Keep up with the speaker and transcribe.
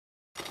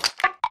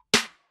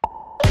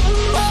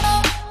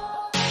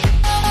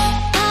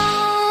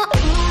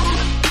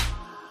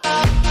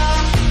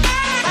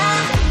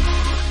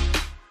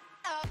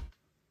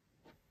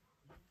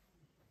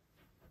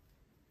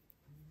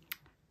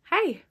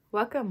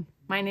welcome.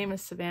 My name is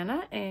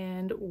Savannah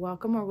and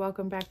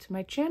welcome back to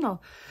my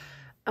channel.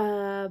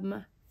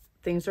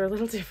 Things are a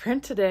little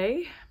different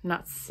today. I'm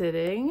not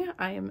sitting.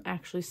 I am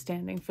actually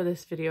standing for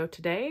this video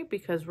today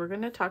because we're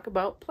going to talk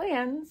about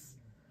plans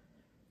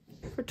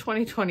for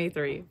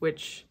 2023,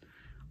 which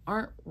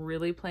aren't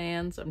really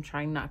plans. I'm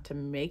trying not to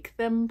make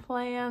them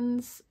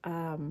plans.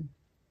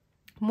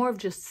 More of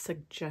just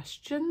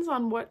suggestions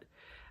on what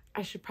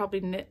I should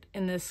probably knit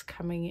in this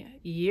coming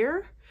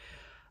year.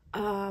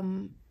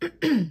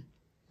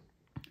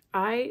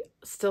 I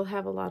still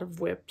have a lot of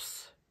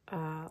whips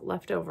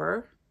left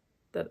over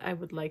that I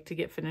would like to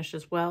get finished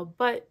as well,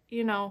 but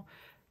you know,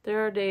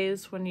 there are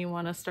days when you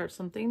want to start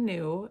something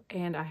new,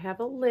 and I have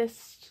a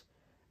list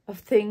of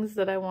things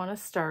that I want to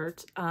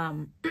start.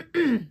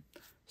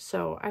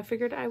 So I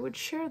figured I would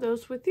share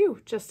those with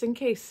you just in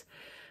case.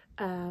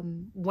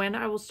 When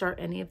I will start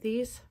any of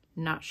these,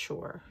 not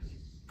sure.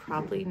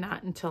 Probably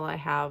not until I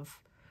have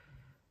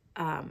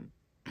a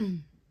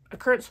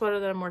current sweater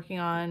that I'm working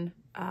on.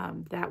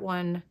 That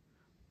one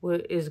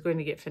is going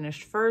to get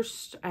finished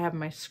first. I have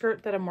my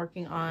skirt that I'm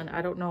working on.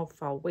 I don't know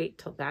if I'll wait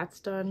till that's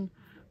done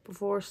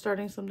before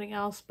starting something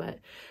else, but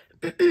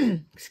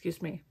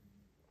excuse me.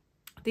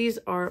 These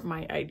are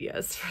my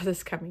ideas for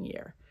this coming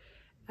year.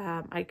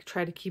 I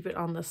try to keep it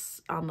on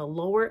the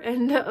lower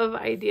end of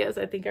ideas.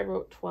 I think I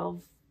wrote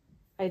 12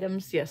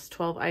 items. Yes,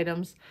 12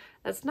 items.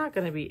 That's not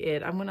going to be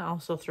it. I'm going to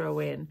also throw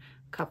in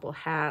a couple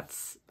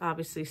hats,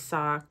 obviously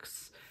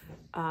socks.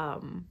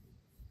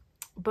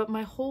 But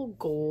my whole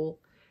goal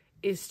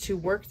is to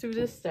work through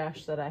this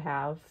stash that I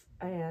have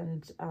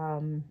and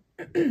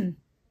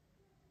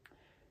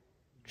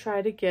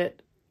try to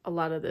get a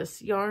lot of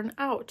this yarn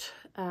out.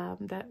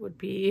 That would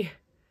be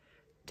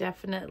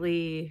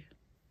definitely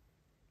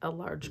a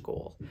large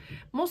goal.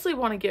 Mostly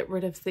want to get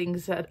rid of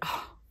things that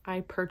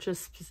I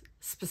purchased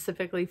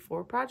specifically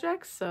for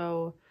projects.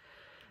 So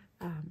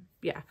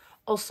yeah.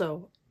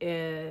 Also,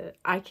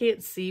 I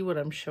can't see what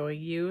I'm showing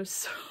you,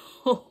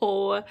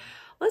 so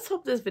let's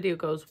hope this video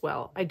goes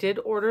well. I did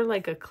order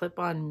like a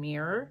clip-on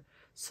mirror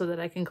so that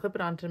I can clip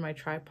it onto my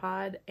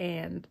tripod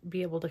and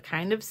be able to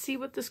kind of see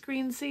what the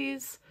screen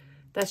sees.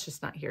 That's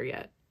just not here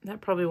yet.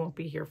 That probably won't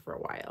be here for a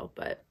while,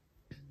 but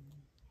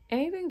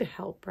anything to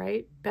help,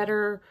 right?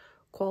 Better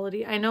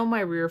quality. I know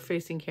my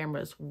rear-facing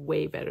camera is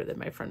way better than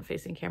my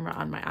front-facing camera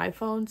on my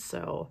iPhone,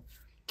 so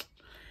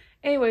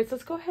anyways,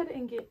 let's go ahead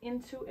and get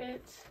into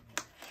it.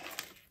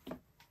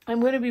 I'm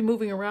going to be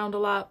moving around a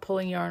lot,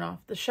 pulling yarn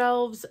off the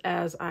shelves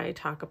as I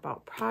talk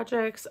about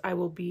projects. I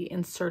will be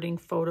inserting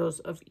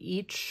photos of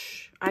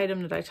each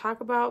item that I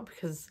talk about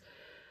because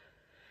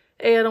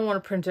A, I don't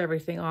want to print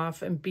everything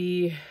off, and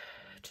B,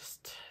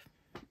 just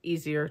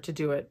easier to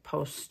do it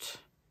post,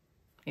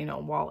 you know,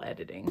 while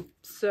editing.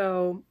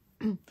 So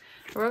I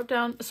wrote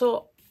down,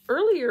 so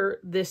earlier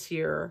this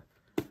year,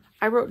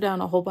 I wrote down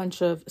a whole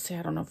bunch of,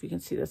 I don't know if you can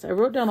see this. I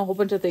wrote down a whole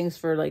bunch of things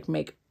for like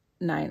make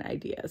 9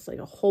 ideas, like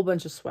a whole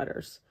bunch of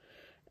sweaters.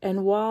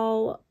 And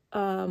while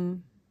I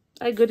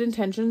had good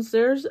intentions,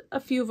 there's a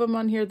few of them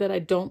on here that I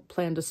don't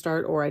plan to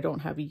start, or I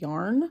don't have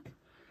yarn.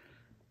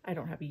 I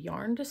don't have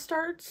yarn to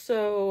start.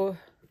 So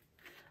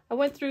I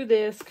went through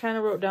this, kind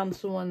of wrote down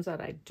some ones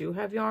that I do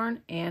have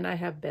yarn and I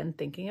have been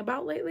thinking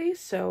about lately.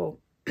 So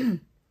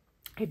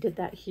I did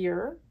that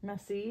here,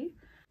 messy.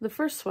 The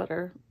first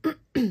sweater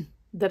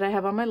that I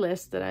have on my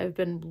list that I've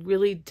been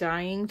really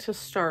dying to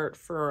start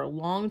for a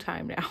long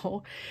time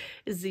now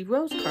is the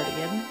Rose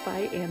Cardigan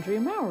by Andrea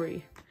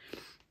Mowry.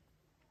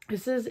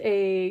 This is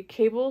a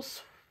cable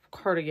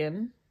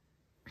cardigan.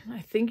 I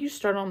think you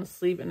start on the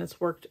sleeve and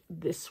it's worked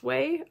this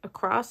way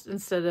across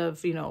instead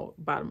of, you know,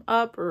 bottom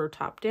up or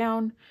top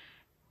down.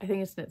 I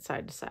think it's knit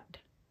side to side.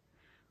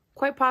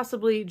 Quite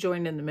possibly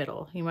joined in the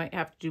middle. You might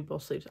have to do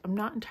both sleeves. I'm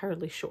not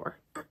entirely sure.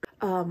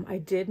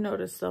 I did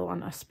notice though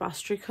on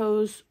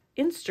Espostrico's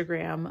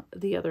Instagram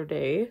the other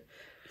day,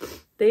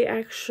 they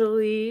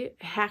actually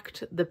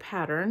hacked the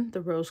pattern,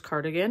 the Rose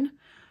Cardigan,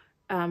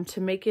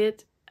 to make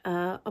it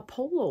a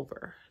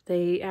pullover.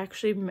 They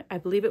actually, I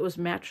believe it was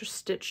mattress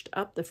stitched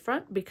up the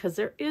front because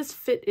there is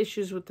fit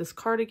issues with this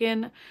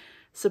cardigan.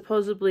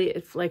 Supposedly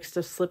it likes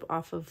to slip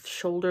off of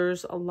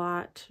shoulders a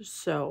lot.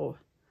 So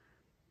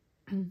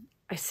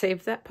I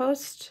saved that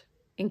post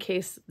in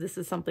case this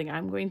is something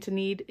I'm going to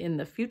need in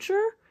the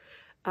future.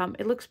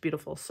 It looks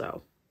beautiful,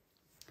 so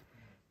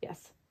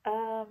yes.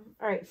 All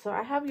right, so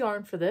I have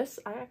yarn for this.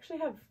 I actually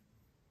have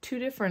 2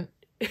 different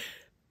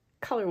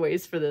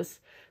colorways for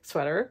this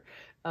sweater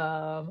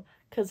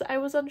because I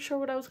was unsure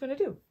what I was going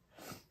to do.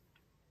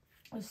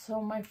 So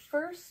my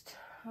first,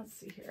 let's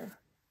see here.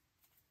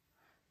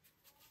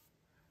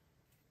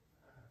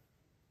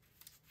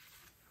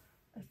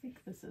 I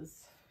think this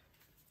is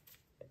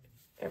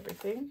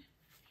everything.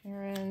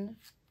 Karen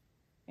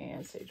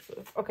and Sage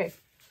Blue. Okay,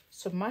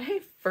 so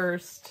my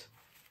first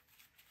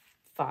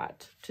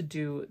thought to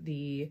do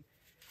the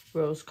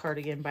Rose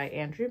Cardigan by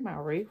Andrea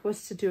Mowry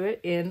was to do it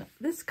in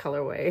this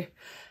colorway.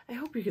 I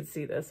hope you can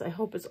see this. I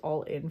hope it's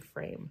all in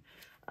frame.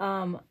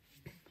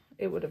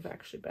 It would have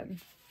actually been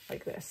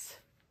like this,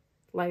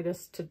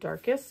 lightest to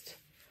darkest.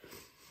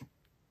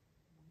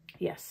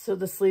 yes, so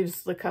the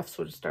sleeves, the cuffs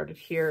would have started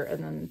here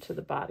and then to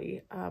the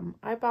body.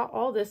 I bought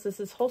all this. This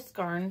is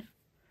Holskarn.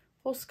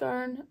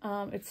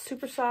 It's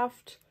super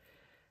soft.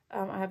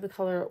 I have the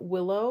color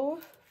Willow.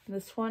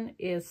 This one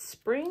is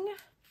Spring,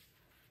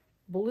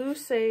 Blue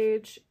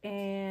Sage,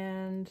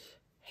 and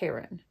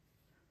Heron.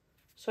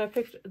 So I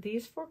picked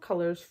these 4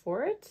 colors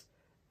for it.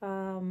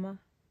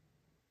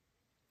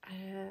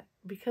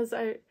 Because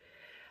I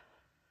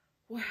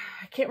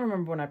can't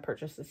remember when I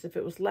purchased this. If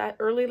it was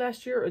early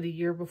last year or the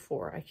year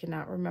before, I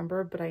cannot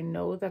remember, but I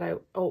know that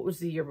it was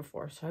the year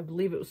before. So I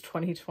believe it was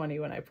 2020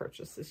 when I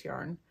purchased this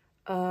yarn.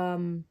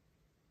 When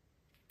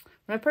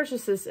I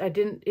purchased this, it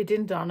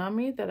didn't dawn on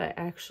me that I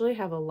actually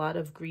have a lot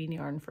of green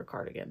yarn for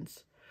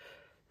cardigans.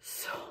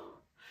 So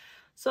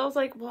I was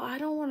like, well, I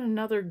don't want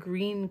another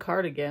green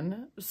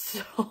cardigan.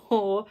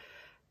 So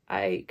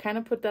I kind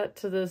of put that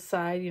to the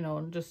side, you know,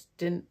 and just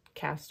didn't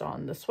cast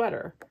on the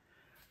sweater.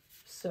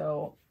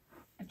 So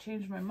I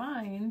changed my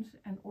mind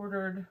and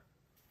ordered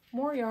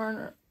more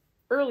yarn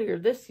earlier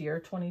this year,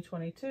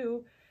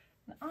 2022,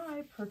 and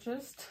I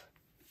purchased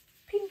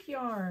pink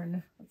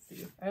yarn. Let's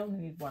see, I only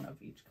need one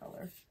of each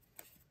color,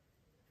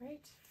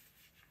 right?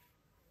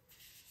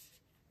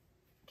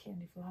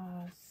 Candy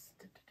floss.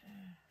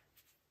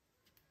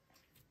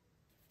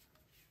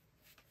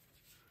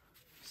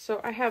 So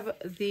I have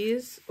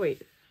these,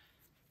 wait,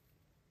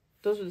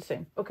 those are the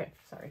same. Okay,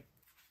 sorry.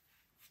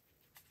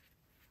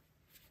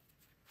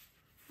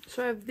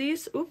 So I have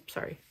these,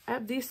 I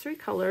have these 3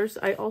 colors.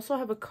 I also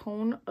have a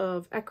cone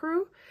of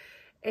ecru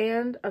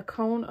and a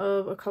cone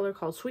of a color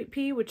called Sweet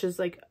Pea, which is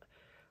like,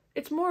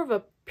 it's more of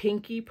a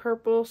pinky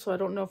purple, so I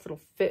don't know if it'll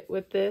fit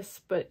with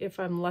this, but if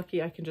I'm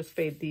lucky, I can just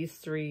fade these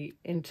 3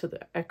 into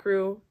the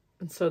ecru.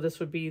 And so this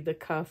would be the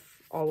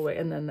cuff all the way,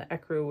 and then the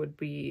ecru would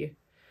be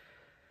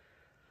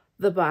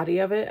the body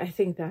of it. I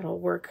think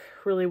that'll work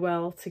really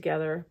well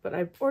together, but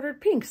I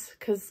ordered pinks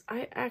because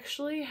I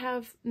actually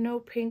have no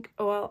pink.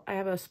 Oh, well, I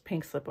have a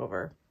pink slip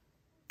over.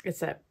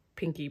 It's that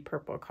pinky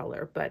purple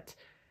color, but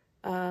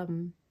I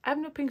have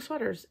no pink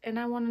sweaters and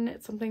I want to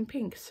knit something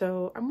pink.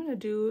 So I'm going to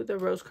do the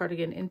rose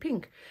cardigan in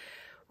pink,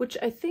 which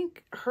I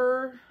think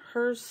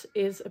hers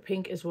is a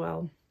pink as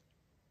well.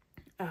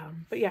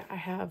 But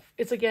yeah,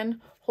 it's again,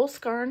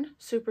 Holskarn,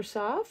 super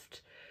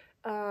soft.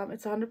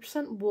 It's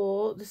 100%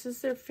 wool. This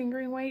is their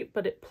fingering weight,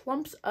 but it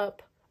plumps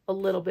up a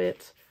little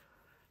bit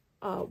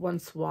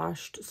once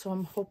washed. So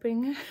I'm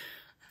hoping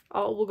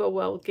all will go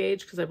well with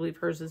Gauge because I believe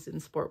hers is in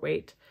sport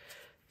weight.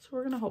 So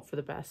we're going to hope for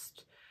the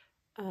best.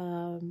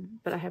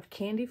 But I have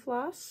candy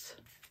floss,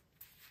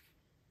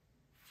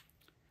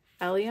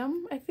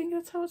 allium, I think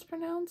that's how it's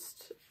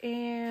pronounced,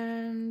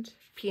 and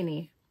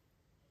peony.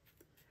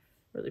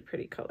 Really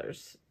pretty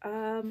colors.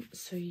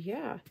 So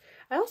yeah,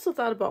 I also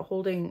thought about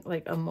holding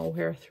like a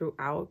mohair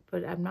throughout,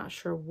 but I'm not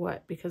sure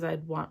what, because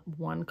I'd want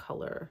one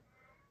color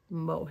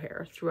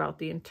mohair throughout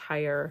the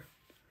entire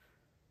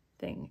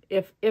thing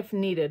if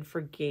needed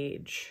for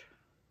Gauge,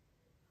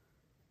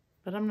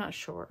 but I'm not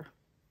sure.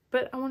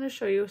 But I want to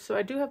show you. So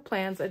I do have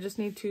plans. I just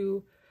need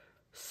to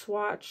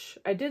swatch.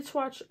 I did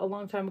swatch a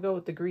long time ago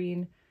with the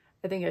green.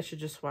 I think I should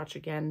just swatch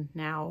again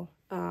now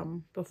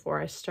before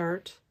I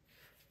start.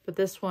 But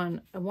this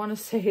one, I want to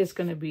say is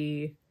going to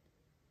be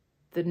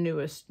the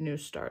newest new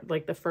start,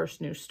 like the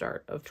first new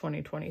start of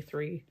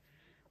 2023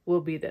 will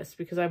be this,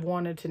 because I've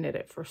wanted to knit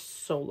it for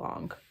so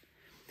long.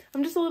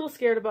 I'm just a little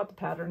scared about the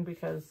pattern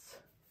because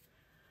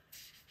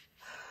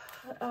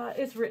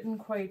it's written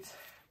quite,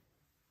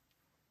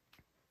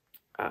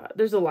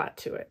 there's a lot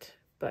to it.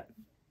 But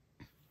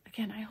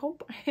again, I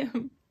hope I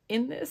am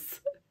in this.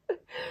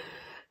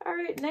 All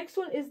right, next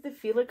one is the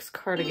Felix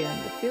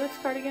cardigan. The Felix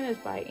cardigan is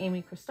by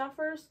Amy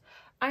Christoffers.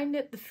 I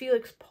knit the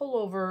Felix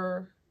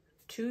pullover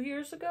 2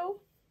 years ago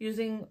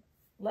using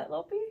Let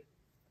Lopi.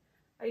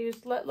 I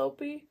used Let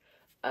Lopi.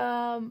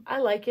 I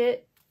like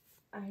it.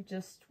 I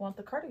just want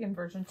the cardigan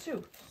version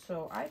too.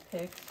 So I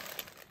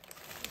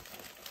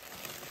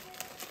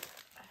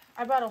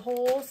bought a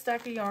whole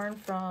stack of yarn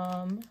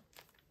from,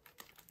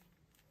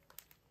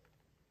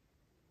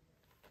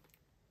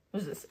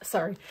 what is this?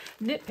 Sorry,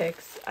 Knit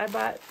Picks. I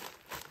bought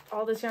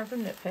all this yarn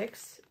from Knit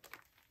Picks.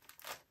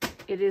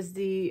 It is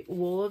the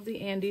Wool of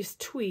the Andes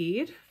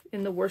tweed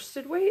in the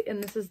worsted weight,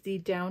 and this is the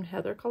Down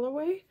Heather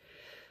colorway.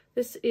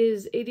 This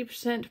is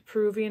 80%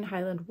 Peruvian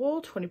Highland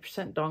wool,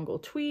 20%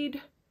 dongle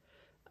tweed.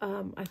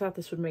 I thought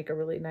this would make a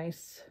really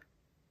nice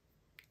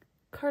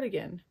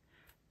cardigan.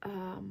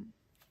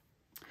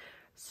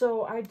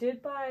 So I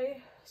did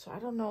buy, so I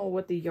don't know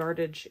what the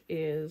yardage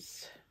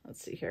is.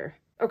 Let's see here.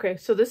 Okay,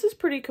 so this is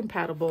pretty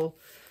compatible.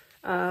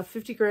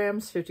 50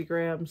 grams, 50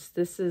 grams.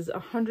 This is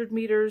 100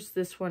 meters.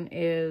 This one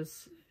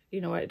is,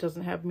 you know, it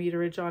doesn't have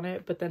meterage on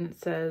it, but then it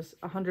says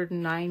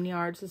 109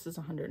 yards. This is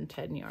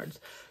 110 yards.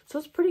 So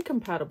it's pretty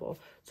compatible.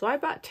 So I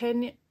bought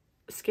 10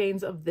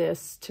 skeins of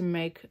this to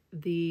make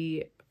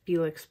the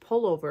Felix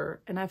pullover,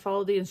 and I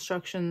followed the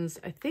instructions,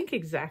 I think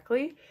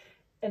exactly.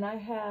 And I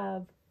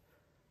have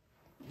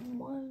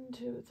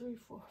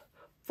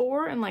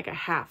 4 and like a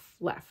half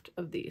left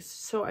of these.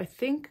 So I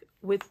think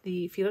with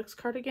the Felix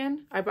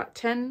cardigan. I bought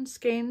 10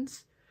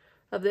 skeins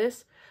of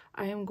this.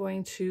 I am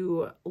going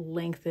to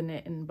lengthen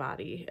it in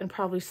body and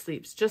probably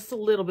sleeves just a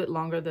little bit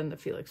longer than the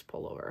Felix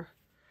pullover.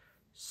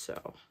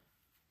 So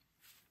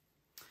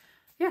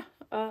yeah,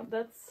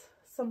 that's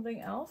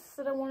something else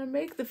that I want to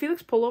make. The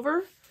Felix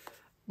pullover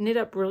knit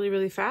up really,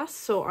 really fast.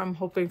 So I'm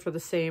hoping for the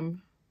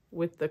same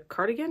with the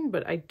cardigan,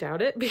 but I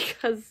doubt it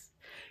because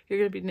you're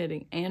going to be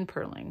knitting and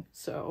purling.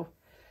 So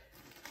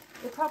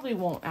it probably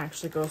won't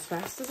actually go as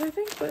fast as I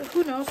think, but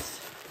who knows?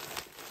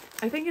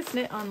 I think it's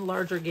knit on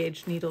larger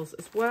gauge needles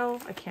as well.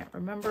 I can't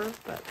remember,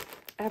 but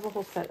I have a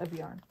whole set of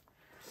yarn.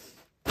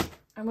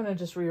 I'm going to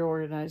just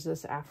reorganize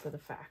this after the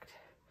fact.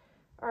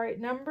 All right,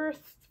 number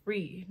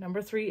 3.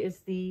 Number 3 is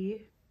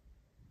the...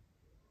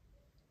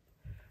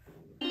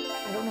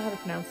 I don't know how to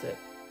pronounce it.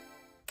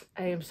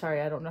 I am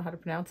sorry, I don't know how to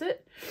pronounce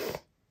it.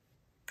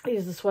 It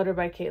is the sweater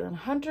by Caitlin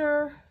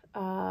Hunter.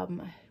 I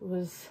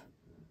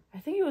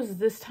think it was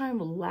this time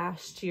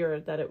last year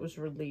that it was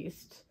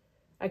released.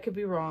 I could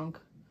be wrong.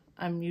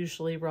 I'm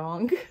usually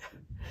wrong.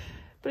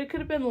 But it could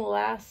have been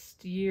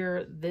last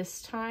year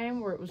this time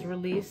where it was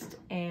released,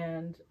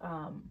 and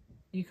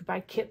you could buy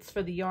kits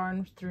for the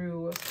yarn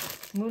through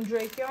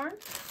Moondrake Yarn.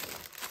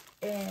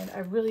 And I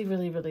really,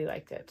 really, really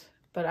liked it.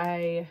 But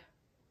I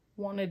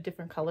wanted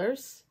different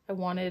colors. I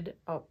wanted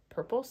a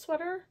purple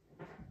sweater.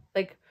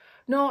 Like,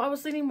 no, I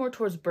was leaning more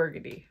towards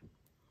burgundy.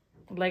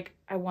 Like,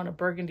 I want a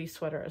burgundy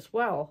sweater as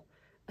well.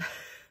 I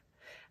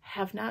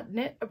have not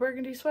knit a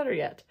burgundy sweater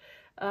yet.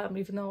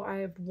 Even though I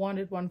have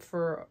wanted one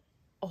for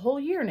a whole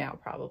year now,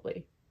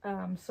 probably.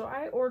 So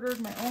I ordered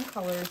my own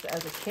colors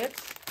as a kit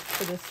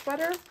for this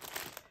sweater.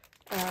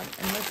 And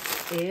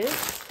this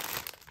is,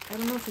 I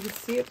don't know if you can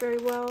see it very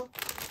well.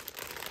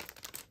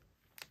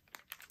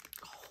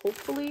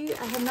 Hopefully,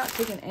 I have not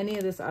taken any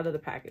of this out of the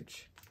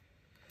package.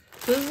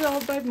 So this is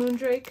all by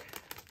Moondrake.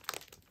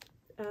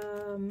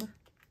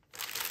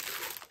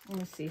 Let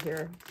me see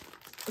here.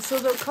 So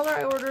the color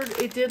I ordered,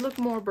 it did look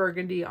more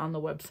burgundy on the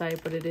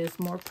website, but it is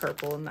more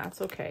purple, and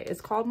that's okay.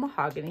 It's called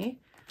Mahogany.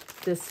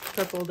 This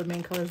purple, the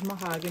main color is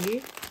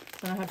Mahogany.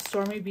 Then I have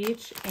Stormy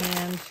Beach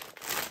and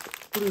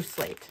Blue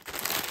Slate.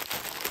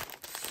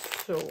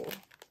 So,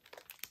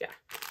 yeah.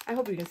 I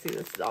hope you can see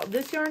this.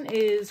 This yarn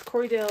is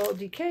Corriedale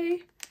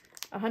DK,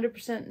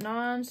 100%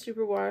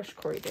 non-superwash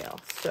Corriedale.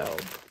 So,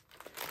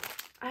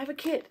 I have a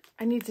kit.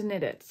 I need to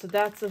knit it. So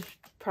that's a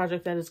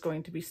project that is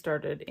going to be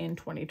started in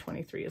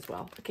 2023 as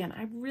well. Again,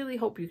 I really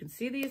hope you can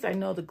see these. I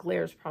know the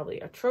glare is probably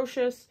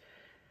atrocious.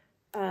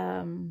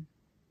 When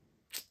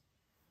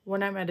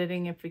I'm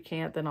editing, if we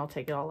can't, then I'll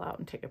take it all out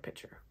and take a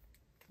picture.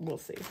 We'll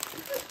see.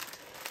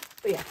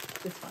 But yeah,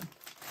 it's fun.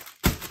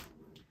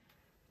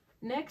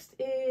 Next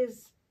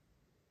is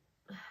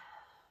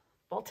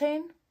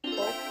Bolton.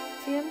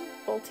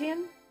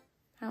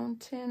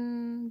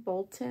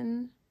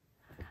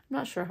 I'm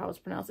not sure how it's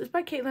pronounced. It's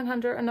by Caitlin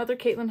Hunter, another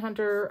Caitlin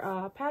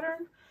Hunter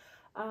pattern.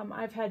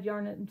 I've had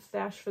yarn and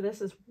stash for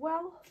this as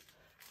well.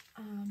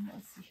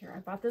 Let's see here. I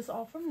bought this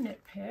all from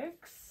Knit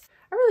Picks.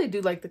 I really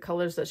do like the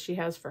colors that she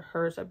has for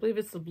hers. I believe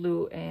it's the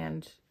blue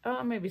and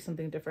maybe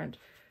something different.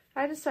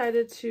 I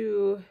decided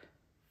to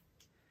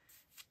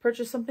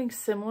purchase something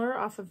similar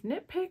off of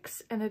Knit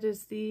Picks, and it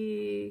is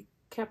the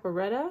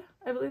Caparetta.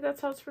 I believe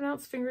that's how it's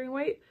pronounced, fingering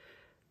weight.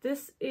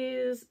 This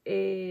is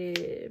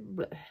a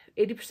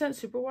 80%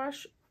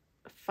 superwash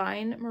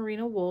fine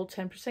merino wool,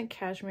 10%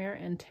 cashmere,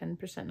 and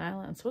 10%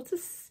 nylon. So what's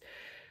this?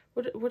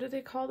 What do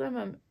they call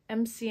them?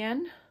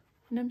 MCN?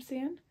 An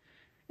MCN?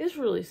 It's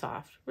really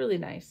soft, really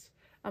nice.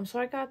 So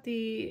I got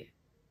the...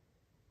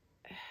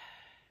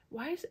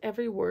 Why is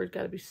every word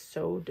got to be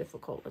so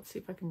difficult? Let's see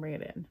if I can bring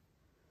it in.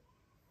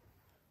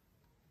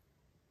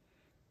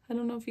 I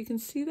don't know if you can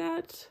see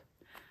that.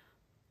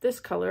 This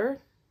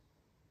color.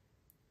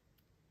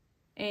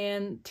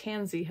 And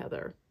Tansy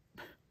Heather.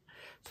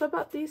 So I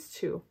bought these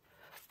two.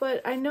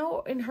 But I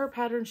know in her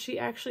pattern, she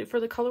actually, for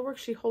the color work,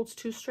 she holds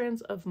 2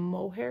 strands of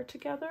mohair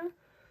together.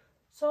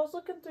 So I was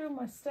looking through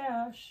my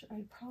stash.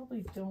 I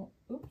probably don't,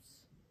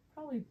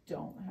 probably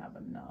don't have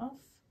enough.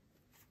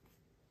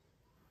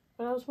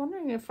 But I was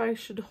wondering if I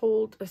should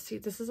hold, see,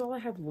 this is all I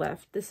have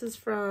left. This is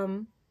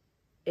from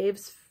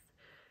Abe's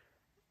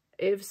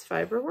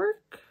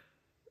Fiberwork.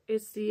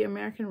 It's the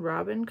American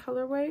Robin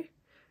colorway.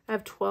 I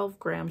have 12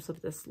 grams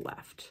of this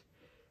left.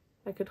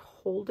 I could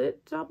hold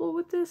it double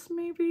with this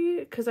maybe,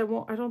 because I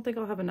don't think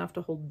I'll have enough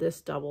to hold this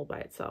double by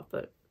itself,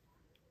 but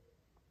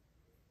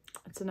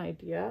it's an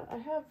idea. I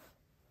have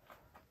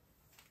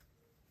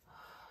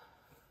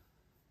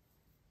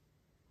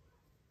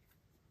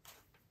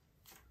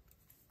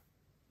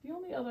the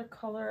only other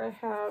color I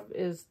have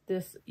is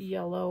this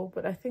yellow,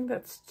 but I think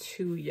that's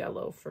too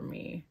yellow for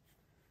me.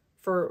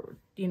 For,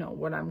 you know,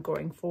 what I'm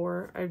going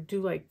for. I do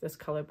like this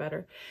color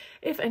better.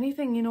 If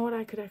anything, you know what,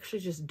 I could actually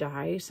just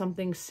dye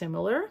something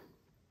similar.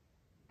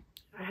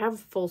 I have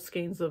full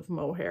skeins of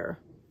mohair.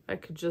 I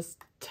could just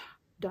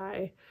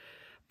dye.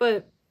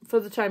 But for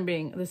the time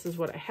being, this is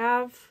what I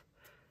have.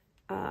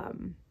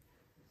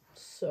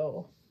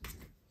 So,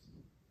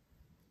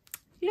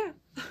 yeah.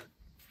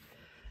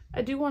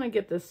 I do want to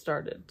get this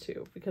started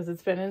too, because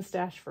it's been in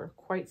stash for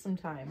quite some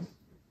time.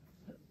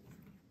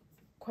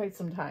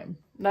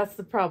 That's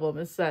the problem,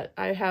 is that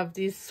I have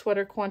these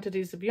sweater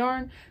quantities of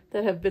yarn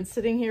that have been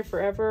sitting here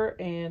forever,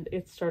 and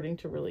it's starting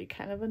to really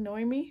kind of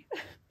annoy me.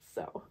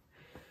 So,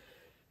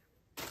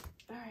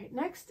 all right,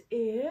 next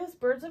is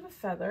Birds of a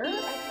Feather.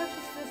 I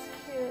purchased this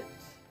kit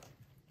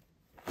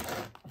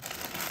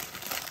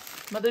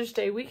Mother's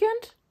Day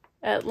weekend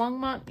at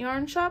Longmont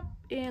Yarn Shop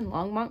in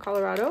Longmont,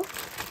 Colorado.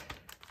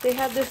 They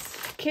had this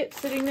kit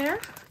sitting there.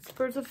 It's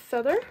Birds of a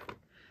Feather.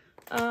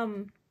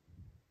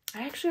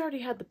 I actually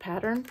already had the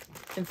pattern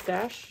in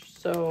stash,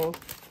 so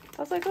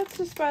I was like, let's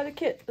just buy the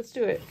kit. Let's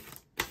do it.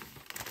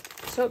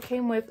 So it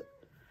came with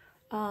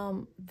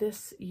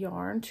this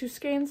yarn, 2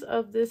 skeins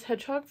of this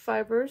Hedgehog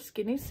Fiber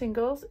Skinny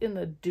Singles in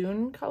the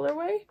Dune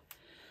colorway.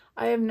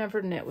 I have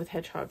never knit with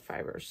Hedgehog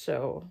Fibers,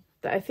 so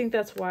I think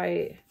that's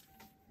why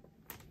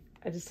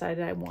I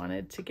decided I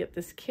wanted to get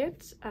this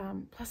kit.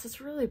 Plus,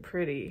 it's really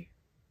pretty.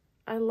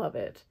 I love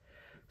it.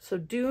 So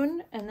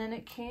Dune, and then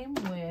it came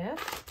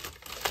with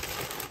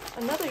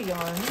another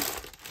yarn,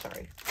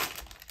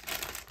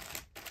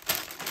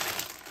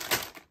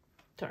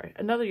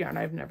 another yarn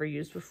I've never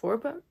used before,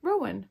 but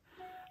Rowan.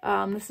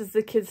 This is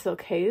the Kid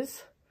Silk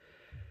Haze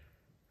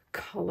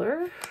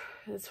color.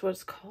 That's what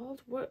it's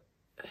called. What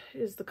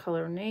is the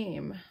color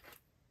name?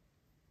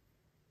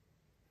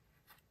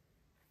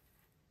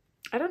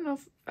 I don't know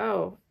if,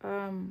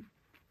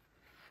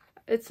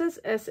 it says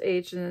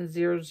SH and then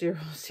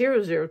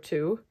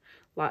 00002,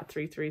 lot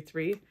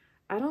 333.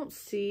 I don't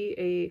see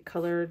a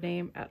color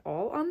name at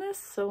all on this,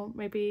 so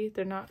maybe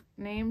they're not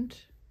named.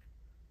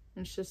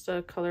 It's just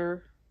a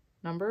color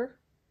number.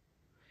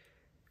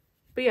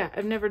 But yeah,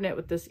 I've never knit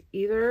with this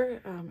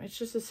either. It's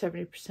just a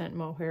 70%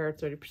 mohair,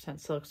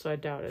 30% silk, so I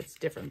doubt it's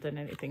different than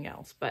anything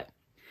else. But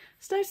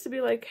it's nice to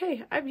be like,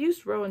 hey, I've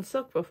used Rowan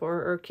Silk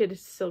before, or Kid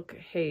Silk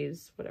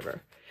Haze,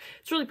 whatever.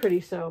 It's really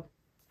pretty, so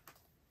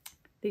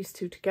these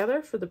two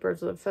together for the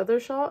Birds of a Feather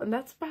shawl, and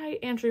that's by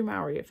Andrew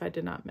Mowry, if I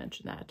did not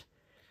mention that.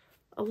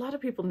 A lot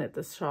of people knit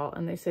this shawl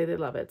and they say they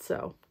love it,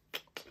 so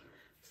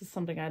this is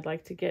something I'd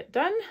like to get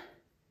done,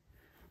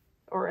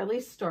 or at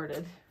least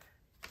started.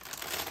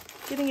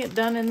 Getting it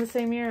done in the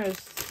same year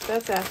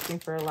that's asking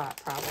for a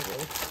lot,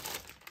 probably.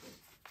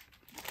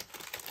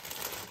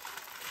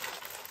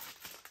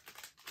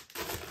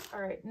 All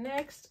right,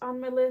 next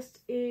on my list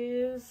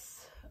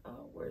is,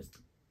 where's the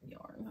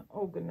yarn?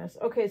 Oh goodness.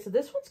 Okay, so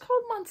this one's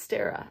called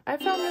Monstera. I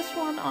found this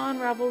one on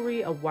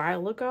Ravelry a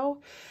while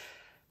ago.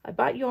 I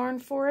bought yarn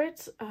for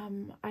it.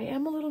 I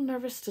am a little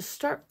nervous to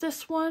start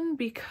this one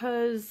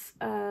because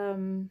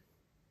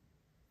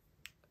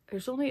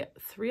there's only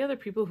 3 other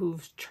people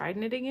who've tried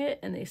knitting it,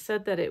 and they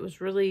said that it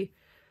was really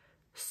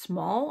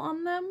small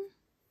on them.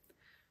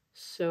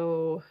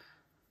 So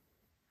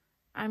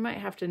I might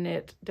have to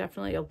knit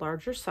definitely a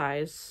larger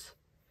size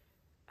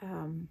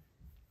and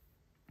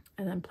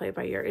then play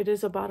by ear. It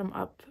is a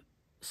bottom-up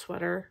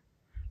sweater,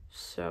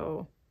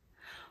 so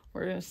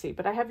we're going to see.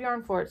 But I have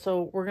yarn for it,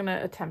 so we're going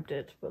to attempt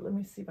it. But let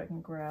me see if I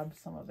can grab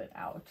some of it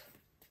out.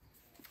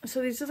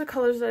 So these are the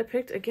colors that I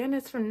picked. Again,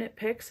 it's from Knit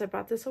Picks. I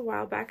bought this a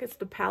while back. It's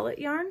the palette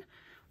yarn,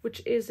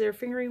 which is their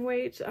fingering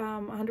weight,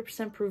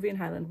 100% Peruvian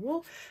Highland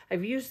wool.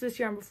 I've used this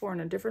yarn before in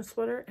a different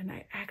sweater, and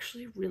I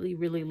actually really,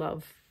 really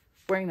love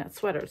wearing that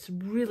sweater. It's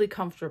really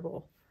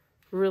comfortable,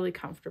 really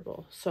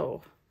comfortable.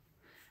 So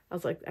I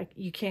was like,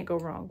 you can't go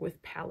wrong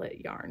with palette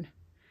yarn.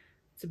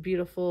 It's a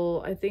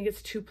beautiful, I think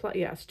it's 2-ply.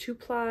 Yeah, it's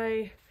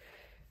 2-ply.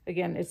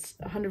 Again, it's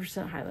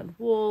 100% Highland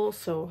wool,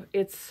 so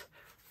it's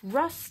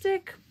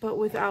rustic, but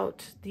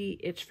without the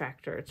itch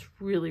factor. It's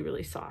really,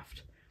 really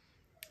soft.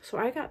 So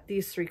I got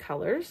these 3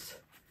 colors.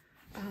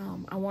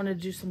 I wanted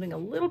to do something a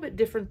little bit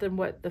different than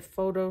what the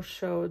photo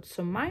showed.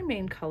 So my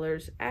main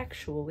colors,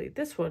 actually,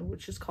 this one,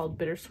 which is called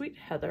Bittersweet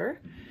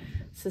Heather.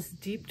 It says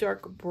deep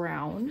dark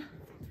brown.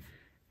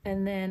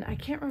 And then I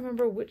can't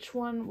remember which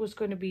one was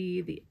going to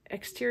be the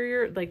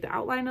exterior, like the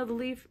outline of the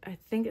leaf. I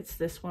think it's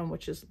this one,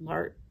 which is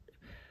Larch.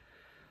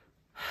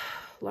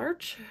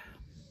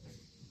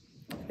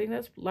 I think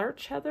that's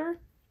Larch Heather.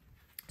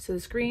 So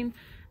this green,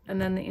 and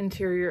then the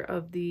interior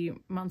of the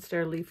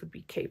Monstera leaf would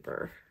be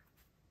Caper.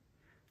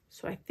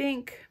 So I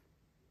think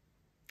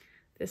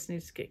this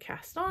needs to get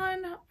cast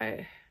on.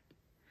 I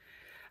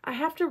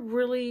have to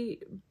really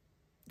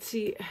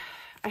see.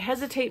 I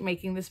hesitate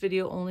making this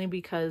video only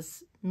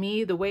because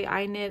me, the way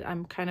I knit,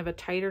 I'm kind of a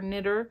tighter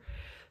knitter,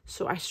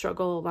 so I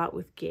struggle a lot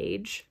with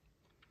gauge.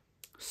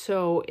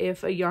 So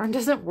if a yarn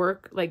doesn't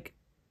work, like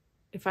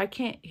if I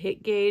can't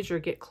hit gauge or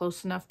get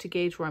close enough to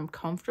gauge where I'm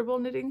comfortable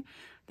knitting,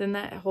 then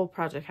that whole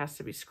project has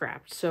to be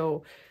scrapped.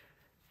 So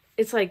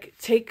it's like,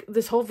 take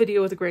this whole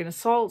video with a grain of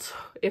salt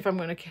if I'm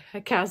going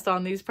to cast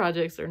on these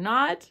projects or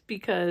not,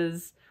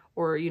 because,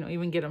 or, you know,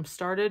 even get them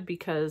started,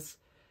 because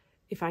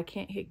if I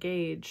can't hit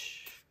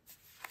gauge,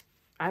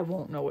 I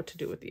won't know what to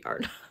do with the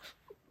yarn.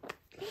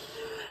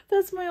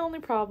 That's my only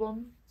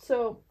problem.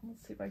 So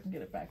let's see if I can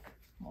get it back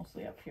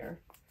mostly up here.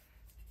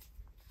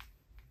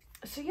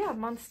 So yeah,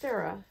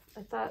 Monstera.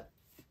 I thought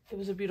it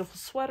was a beautiful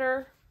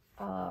sweater.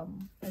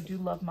 I do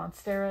love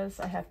monsteras.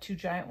 I have 2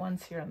 giant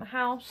ones here in the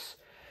house.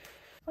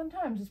 Fun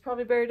times. It's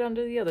probably buried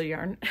under the other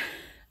yarn.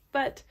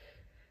 But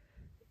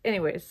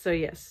anyways, so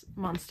yes,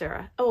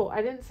 monstera. Oh,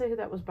 I didn't say who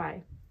that was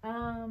by.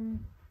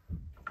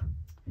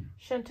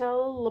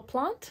 Chantal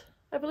Laplante,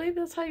 I believe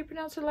that's how you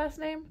pronounce her last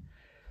name.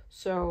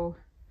 So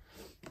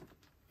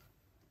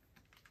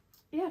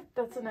yeah,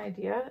 that's an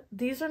idea.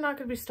 These are not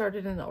going to be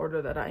started in the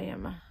order that I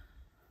am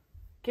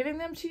giving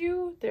them to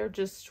you. They're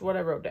just what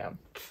I wrote down.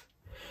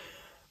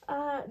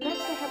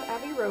 Next I have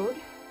Abbey Road.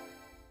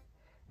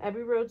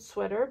 Abbey Road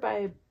Sweater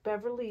by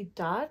Beverly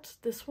Dot.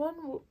 This one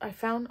I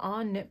found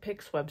on Knit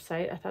Picks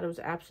website. I thought it was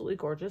absolutely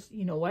gorgeous.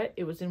 You know what?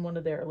 It was in one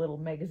of their little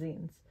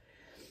magazines.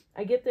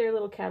 I get their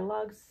little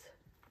catalogs.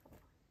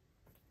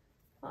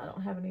 I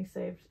don't have any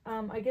saved.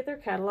 I get their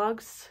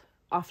catalogs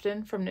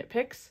often from Knit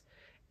Picks,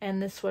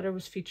 and this sweater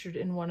was featured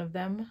in one of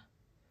them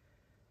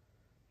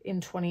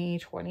in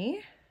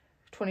 2020,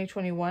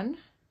 2021.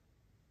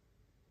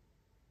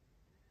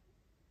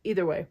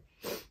 Either way,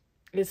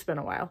 it's been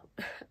a while,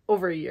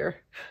 over a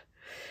year.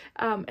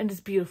 And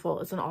it's beautiful.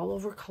 It's an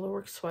all-over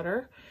colorwork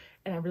sweater,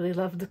 and I really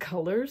love the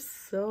colors,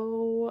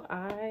 so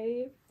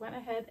I went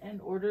ahead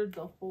and ordered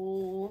the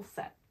whole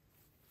set.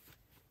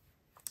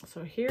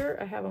 So here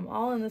I have them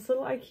all in this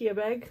little IKEA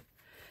bag.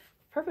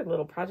 Perfect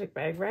little project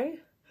bag, right?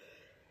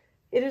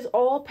 It is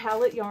all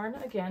palette yarn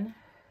again.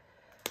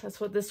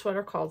 That's what this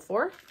sweater called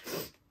for.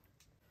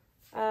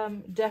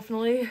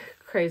 Definitely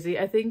crazy.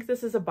 I think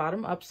this is a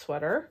bottom-up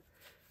sweater.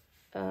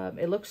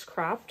 It looks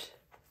cropped,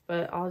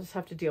 but I'll just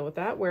have to deal with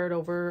that. Wear it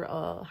over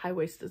a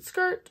high-waisted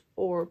skirt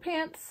or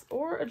pants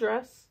or a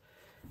dress.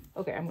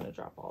 Okay, I'm going to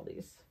drop all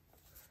these.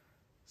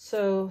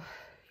 So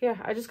yeah,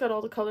 I just got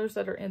all the colors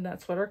that are in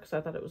that sweater because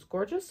I thought it was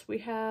gorgeous. We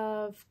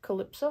have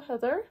Calypso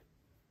Heather.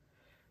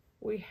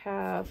 We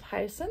have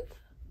Hyacinth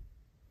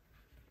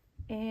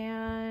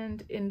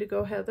and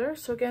Indigo Heather.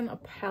 So again, a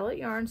palette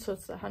yarn. So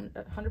it's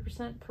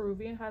 100%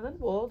 Peruvian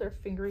Highland wool. They're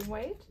fingering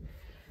weight.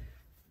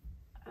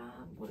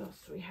 What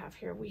else do we have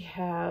here? We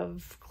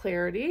have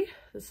Clarity.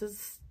 This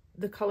is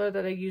the color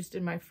that I used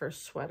in my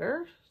first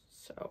sweater,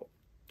 so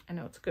I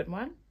know it's a good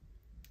one.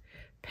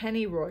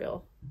 Penny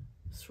Royal.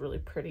 It's really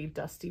pretty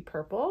dusty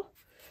purple.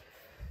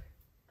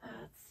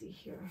 Let's see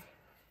here.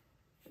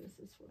 What is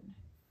this one?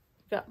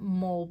 We've got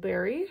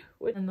Mulberry,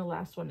 and the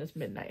last one is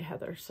Midnight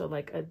Heather, so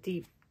like a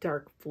deep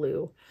dark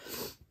blue.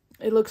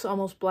 It looks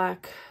almost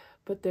black,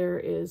 but there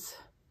is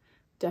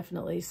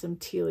definitely some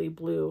tealy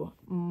blue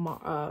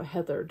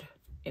heathered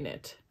in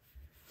it.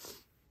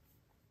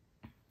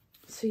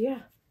 So yeah,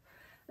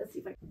 let's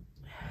see if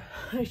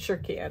I sure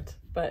can't,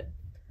 but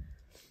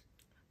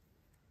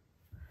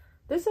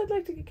this I'd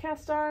like to get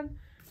cast on.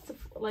 It's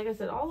like I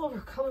said, all over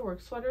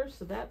colorwork sweaters,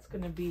 so that's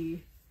gonna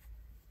be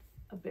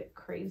a bit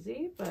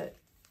crazy, but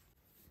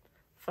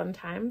fun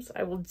times.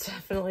 I will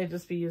definitely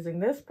just be using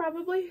this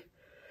probably.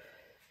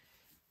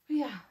 But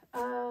yeah,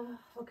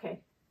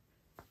 okay.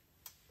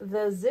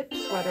 The Zip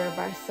Sweater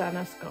by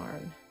Sanas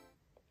Garn.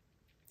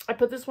 I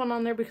put this one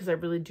on there because I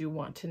really do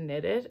want to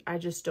knit it. I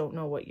just don't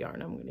know what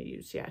yarn I'm going to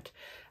use yet.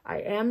 I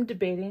am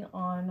debating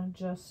on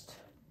just,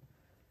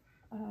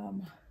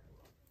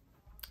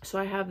 so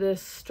I have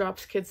this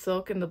Drops Kid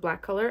Silk in the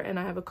black color, and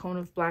I have a cone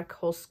of black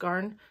Holst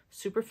Garn,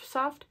 super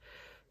soft.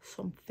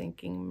 So I'm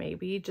thinking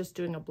maybe just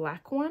doing a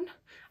black one.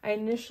 I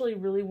initially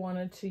really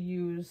wanted to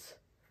use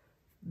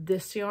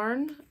this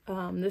yarn.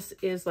 This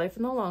is Life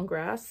in the Long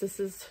Grass. This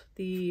is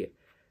the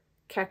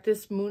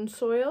Cactus Moon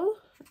Soil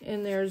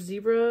in their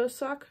zebra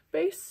sock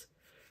base,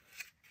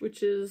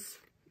 which is,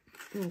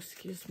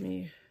 excuse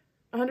me,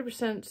 100%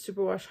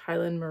 superwash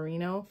Highland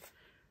Merino.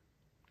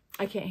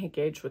 I can't hit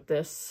gauge with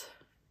this,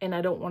 and I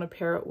don't want to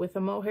pair it with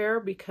a mohair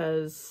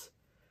because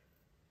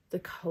the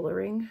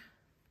coloring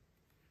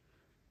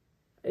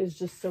is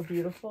just so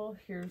beautiful.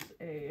 Here's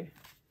a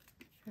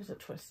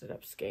twisted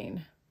up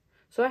skein.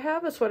 So I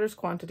have a sweater's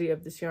quantity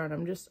of this yarn.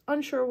 I'm just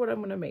unsure what I'm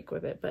going to make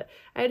with it, but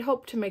I had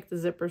hoped to make the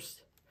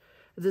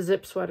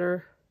Zip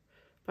Sweater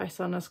by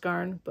Sanas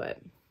Garn, but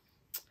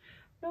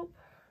nope.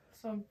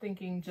 So I'm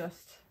thinking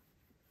just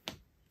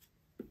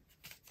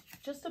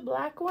a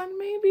black one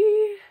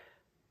maybe.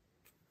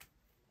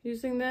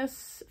 Using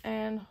this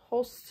and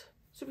Holst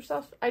Super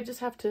Soft. I just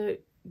have to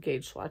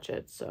gauge swatch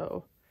it,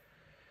 so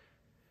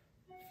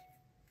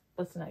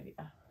that's an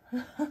idea.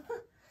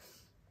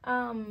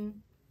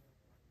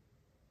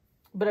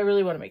 But I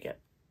really want to make it,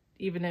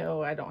 even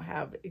though I don't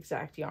have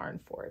exact yarn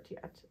for it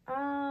yet.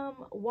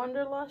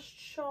 Wonderlust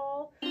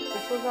shawl.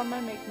 This was on my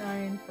Make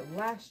 9 for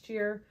last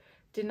year.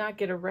 Did not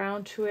get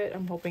around to it.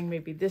 I'm hoping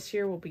maybe this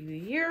year will be the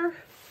year.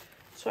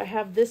 So I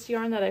have this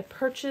yarn that I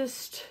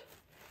purchased.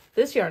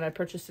 This yarn I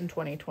purchased in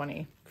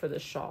 2020 for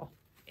this shawl,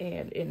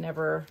 and I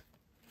never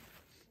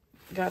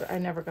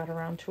got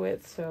around to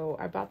it. So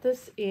I bought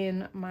this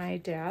in at my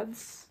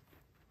dad's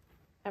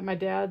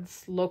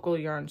local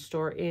yarn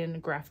store in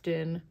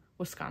Grafton,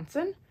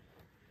 Wisconsin.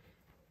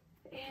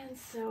 And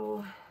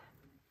so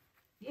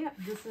yeah,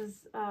 this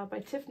is by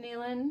Tiff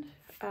Neeland,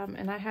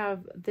 and I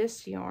have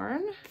this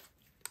yarn,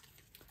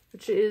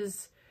 which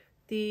is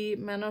the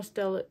Manos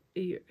del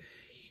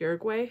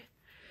Uruguay,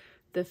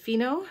 the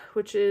Fino,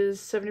 which is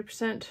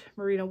 70%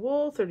 merino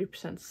wool,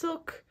 30%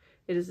 silk.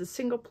 It is a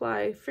single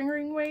ply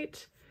fingering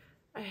weight.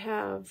 I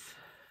have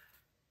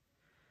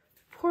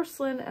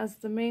porcelain as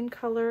the main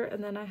color,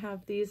 and then I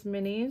have these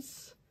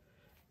minis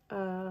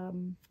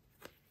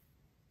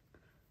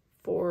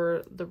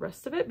for the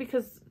rest of it,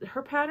 because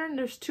her pattern,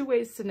 there's 2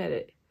 ways to knit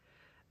it.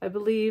 I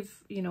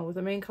believe, you know, with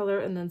the main color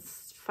and then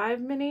 5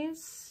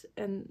 minis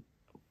and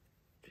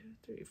 2,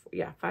 3, 4,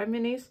 yeah, 5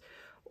 minis,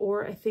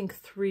 or I think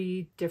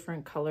 3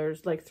 different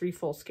colors, like 3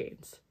 full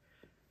skeins.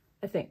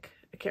 I think.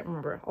 I can't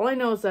remember. All I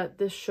know is that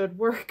this should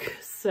work,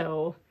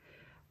 so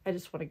I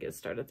just want to get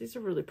started. These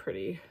are really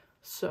pretty,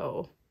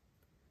 so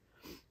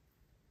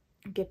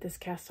get this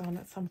cast on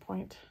at some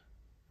point.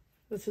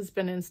 This has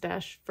been in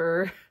stash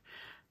for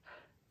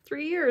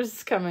 3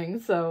 years coming,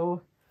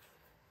 so,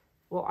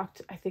 well,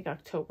 I think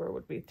October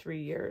would be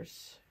 3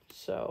 years,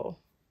 so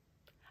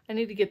I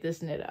need to get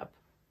this knit up.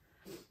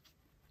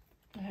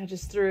 And I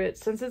just threw it,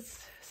 since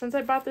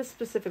I bought this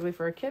specifically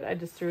for a kit, I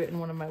just threw it in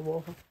one of my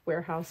Wool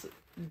Warehouse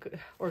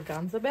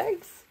organza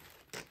bags.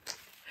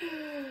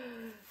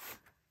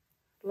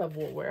 Love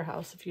Wool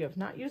Warehouse if you have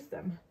not used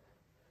them.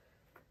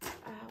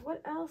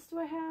 What else do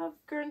I have?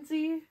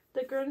 Guernsey,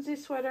 the Guernsey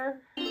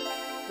sweater,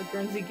 the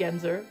Guernsey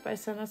Genzer by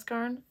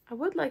Senascarn. I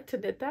would like to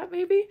knit that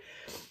maybe,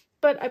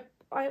 but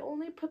I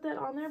only put that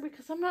on there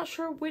because I'm not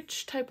sure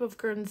which type of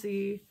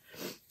Guernsey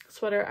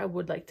sweater I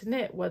would like to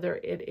knit, whether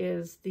it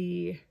is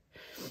the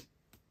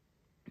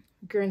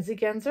Guernsey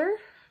Genzer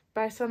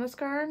by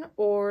Senascarn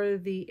or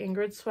the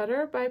Ingrid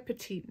sweater by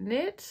Petite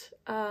Knit.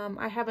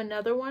 I have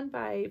another one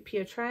by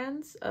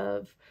Pietrans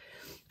of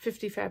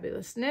 50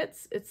 Fabulous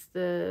Knits. It's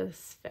the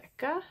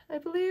Sveka, I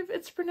believe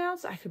it's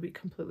pronounced. I could be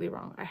completely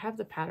wrong. I have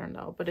the pattern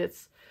though, but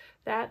it's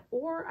that,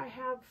 or I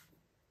have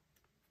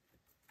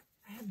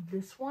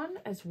this one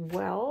as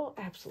well.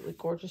 Absolutely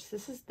gorgeous.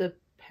 This is the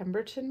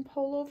Pemberton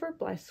pullover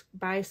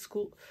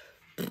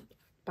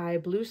by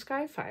Blue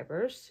Sky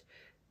Fibers.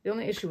 The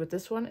only issue with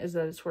this one is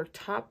that it's worked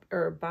top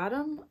or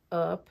bottom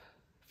up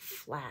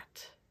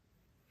flat.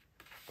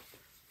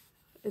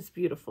 It's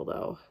beautiful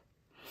though.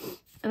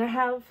 And I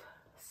have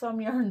some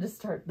yarn to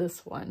start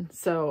this one.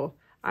 So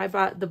I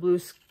bought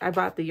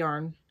the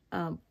yarn,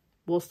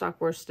 Woolstock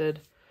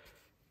worsted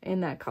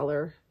in that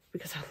color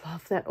because I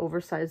love that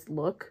oversized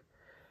look.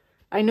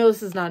 I know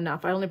this is not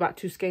enough. I only bought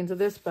 2 skeins of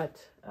this,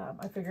 but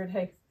I figured,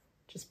 hey,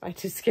 just buy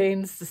 2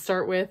 skeins to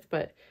start with.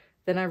 But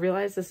then I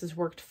realized this is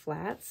worked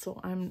flat,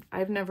 so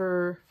I've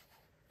never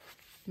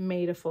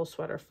made a full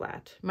sweater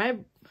flat.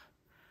 When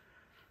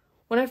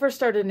I first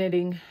started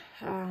knitting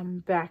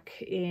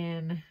back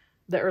in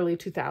the early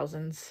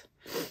 2000s,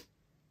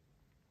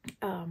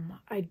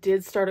 I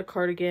did start a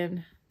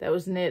cardigan that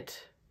was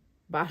knit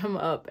bottom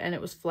up and it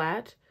was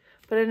flat,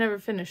 but I never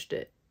finished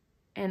it,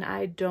 and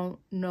I don't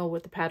know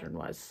what the pattern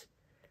was.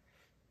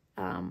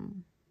 I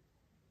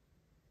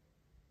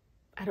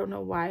don't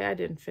know why I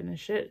didn't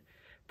finish it.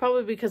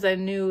 Probably because I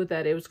knew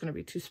that it was going to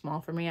be too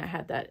small for me. I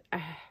have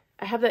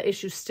that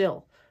issue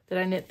still, that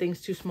I knit things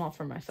too small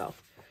for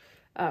myself.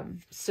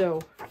 So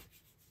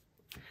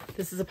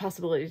this is a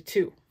possibility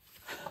too.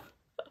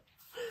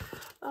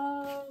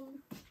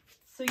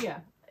 So yeah,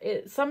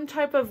 some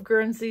type of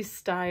Guernsey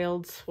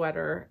styled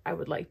sweater I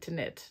would like to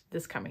knit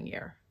this coming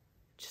year.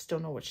 Just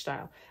don't know which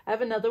style. I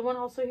have another one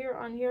also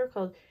on here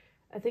called,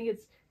 I think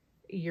it's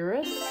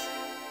Eurus.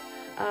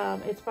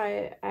 It's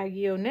by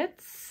Agio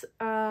Knits.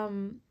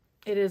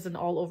 It is an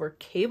all-over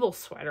cable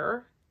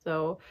sweater,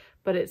 though,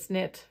 but it's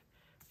knit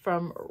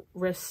from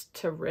wrist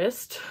to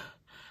wrist.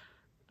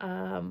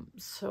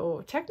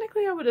 So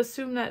technically I would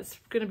assume that's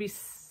going to be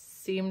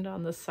seamed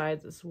on the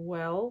sides as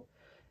well.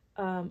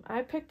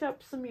 I picked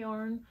up some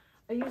yarn.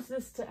 I used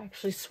this to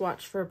actually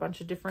swatch for a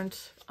bunch of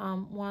different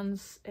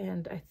ones,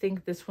 and I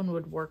think this one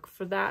would work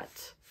for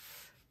that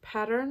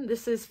pattern.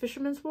 This is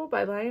Fisherman's Wool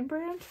by Lion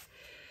Brand.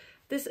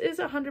 This is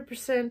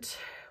 100%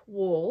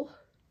 wool.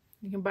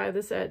 You can buy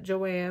this at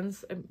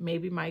Joann's,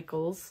 maybe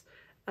Michael's.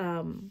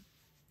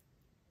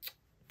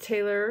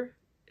 Taylor,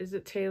 is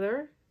it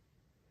Taylor?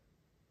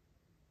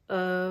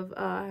 Of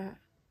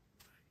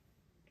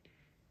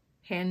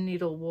Hand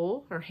Needle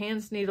Wool, or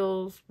Hands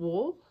Needles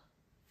Wool.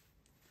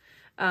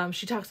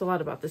 She talks a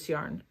lot about this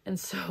yarn, and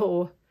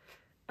so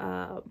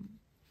I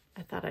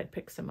thought I'd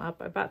pick some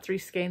up. I bought 3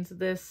 skeins of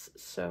this,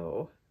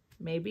 so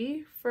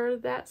maybe for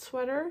that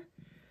sweater.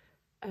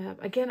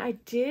 Again, I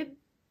did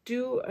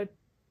do a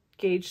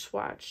gauge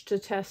swatch to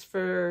test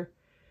for,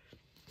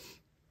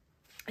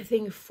 I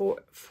think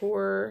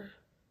for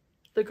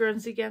the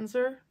Guernsey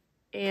Genzer,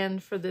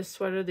 and for this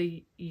sweater,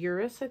 the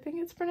Eurus, I think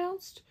it's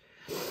pronounced.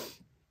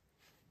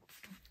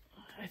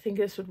 I think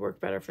this would work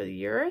better for the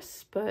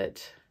Eurus,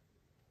 but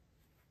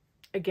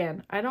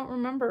again, I don't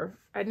remember.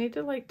 I need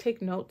to like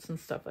take notes and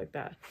stuff like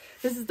that.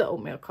 This is the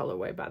oatmeal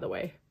colorway, by the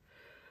way.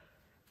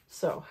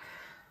 So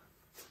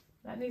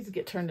that needs to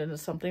get turned into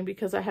something,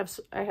 because I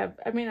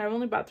mean, I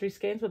only bought 3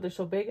 skeins, but they're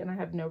so big and I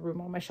have no room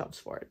on my shelves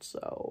for it.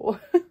 So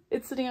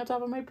it's sitting on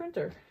top of my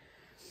printer.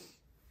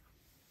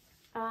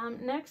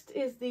 Next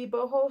is the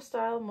boho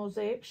style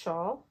mosaic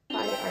shawl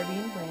by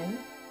Irene Lynn.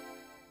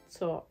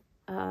 So,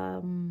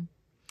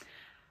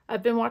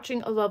 I've been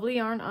watching A Lovely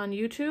Yarn on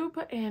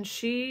YouTube, and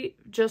she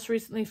just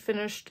recently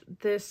finished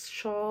this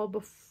shawl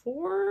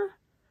before,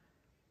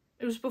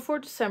 it was before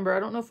December. I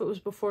don't know if it was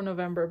before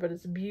November, but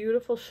it's a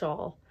beautiful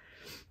shawl.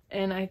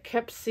 And I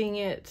kept seeing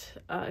it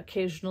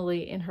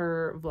occasionally in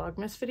her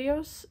Vlogmas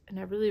videos, and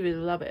I really,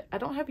 really love it. I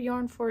don't have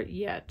yarn for it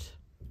yet.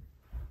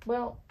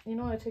 Well, you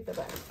know what? I take that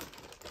back.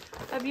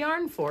 I have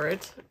yarn for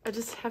it. I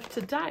just have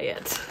to dye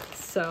it.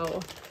 So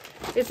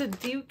it's a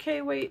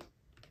DK weight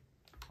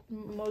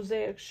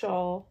mosaic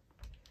shawl.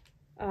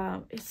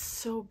 It's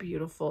so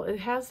beautiful. It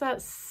has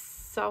that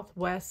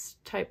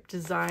Southwest type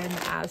design,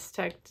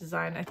 Aztec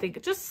design, I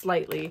think, just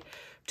slightly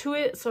to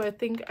it. So I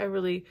think I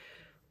really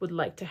would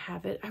like to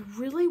have it. I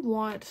really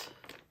want,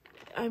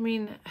 I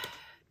mean,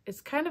 it's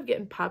kind of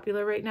getting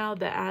popular right now,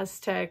 the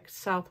Aztec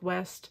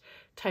Southwest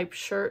type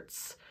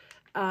shirts.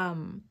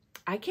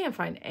 I can't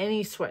find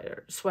any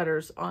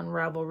sweaters on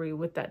Ravelry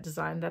with that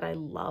design that I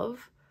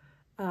love.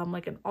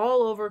 Like an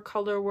all over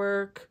color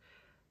work,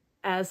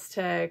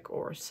 Aztec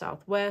or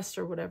Southwest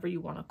or whatever you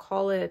want to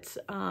call it,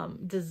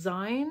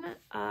 design.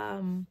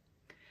 And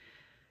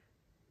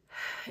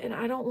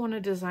I don't want to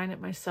design it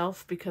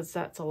myself because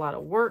that's a lot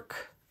of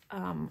work.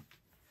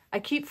 I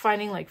keep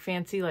finding like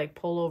fancy, like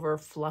pullover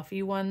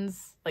fluffy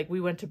ones. Like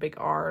we went to Big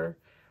R,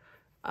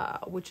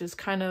 which is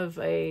kind of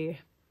a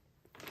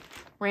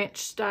ranch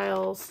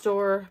style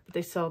store, but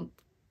they sell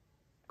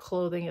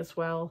clothing as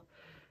well.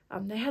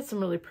 They had some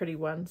really pretty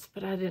ones,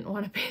 but I didn't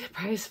want to pay the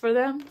price for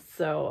them.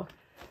 So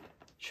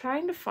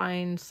trying to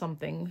find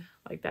something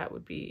like that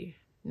would be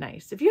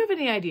nice. If you have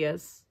any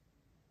ideas,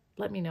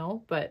 let me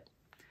know. But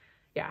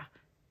yeah,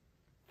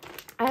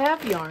 I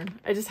have yarn.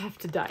 I just have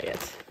to dye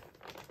it.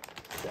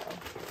 So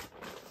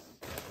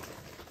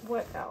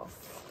what else?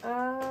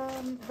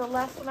 The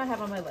last one I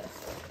have on my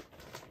list.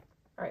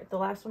 All right, the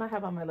last one I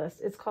have on my list.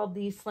 It's called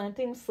the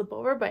Slanting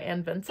Slipover by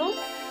Ann Wenzel.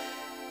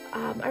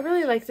 I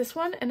really like this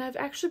one, and I've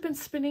actually been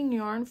spinning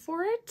yarn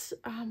for it.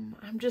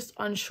 I'm just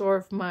unsure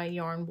if my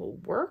yarn will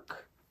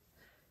work.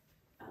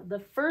 The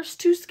first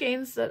two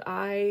skeins that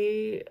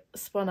I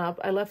spun up,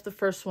 I left the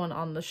first one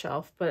on the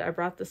shelf, but I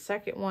brought the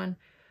second one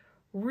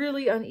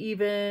really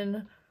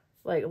uneven,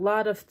 like a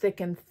lot of thick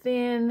and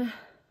thin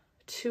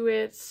to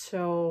it,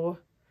 so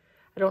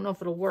I don't know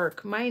if it'll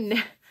work.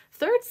 My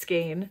third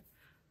skein,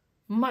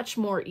 much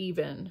more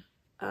even.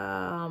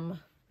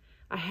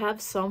 I have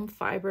some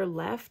fiber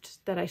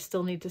left that I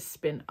still need to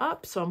spin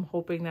up, so I'm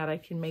hoping that I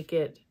can make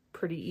it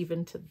pretty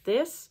even to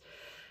this.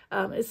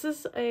 This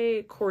is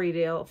a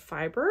Corriedale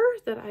fiber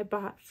that I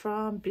bought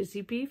from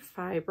Busy Bee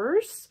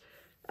Fibers.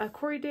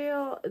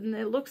 Corriedale, and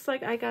it looks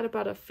like I got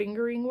about a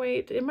fingering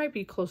weight. It might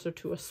be closer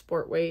to a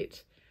sport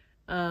weight.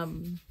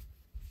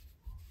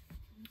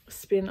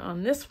 Spin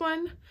on this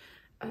one.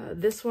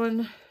 This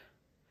one,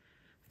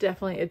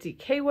 definitely a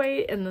DK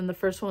weight, and then the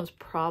first one's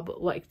probably,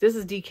 like, this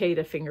is DK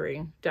to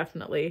fingering,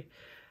 definitely.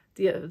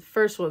 The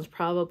first one's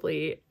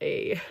probably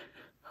a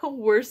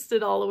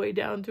worsted all the way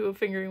down to a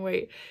fingering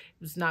weight.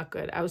 It was not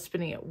good. I was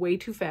spinning it way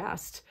too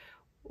fast,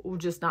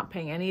 just not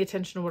paying any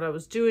attention to what I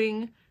was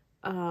doing.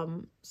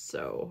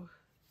 So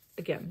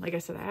again, like I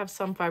said, I have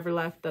some fiber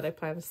left that I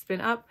plan to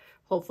spin up.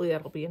 Hopefully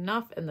that'll be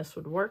enough, and this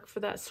would work for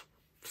that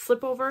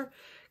slip over,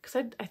 because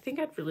I think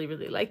I'd really,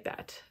 really like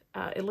that.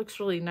 It looks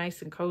really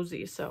nice and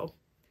cozy, so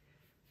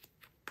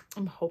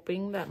I'm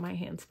hoping that my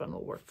hand spun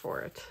will work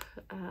for it.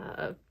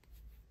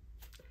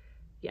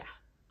 Yeah,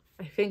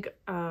 I think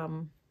I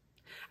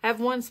have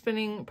one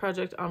spinning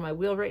project on my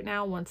wheel right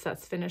now. Once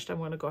that's finished, I'm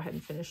going to go ahead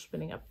and finish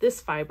spinning up this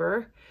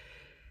fiber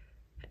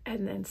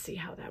and then see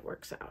how that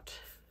works out.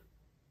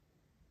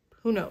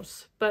 Who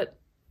knows? But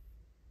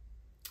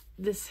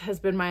this has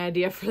been my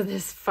idea for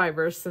this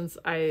fiber since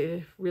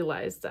I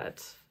realized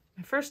that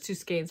my first two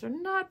skeins are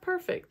not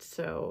perfect.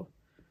 So,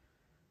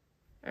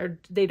 or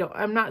they don't,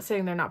 I'm not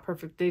saying they're not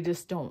perfect. They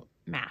just don't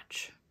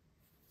match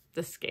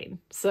the skein.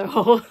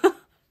 So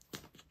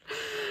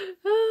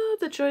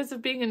the joys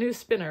of being a new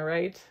spinner,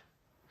 right?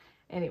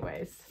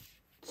 Anyways,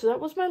 so that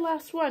was my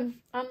last one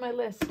on my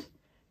list.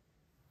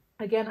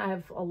 Again, I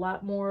have a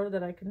lot more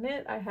that I can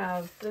knit. I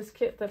have this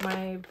kit that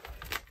my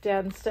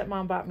dad and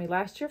stepmom bought me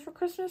last year for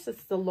Christmas.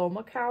 It's the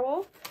Loma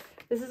Cowl.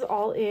 This is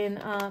all in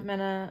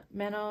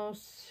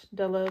Menos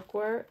de la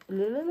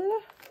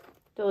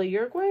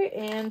Uruguay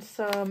and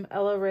some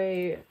Ella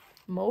Ray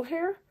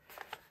mohair.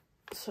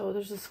 So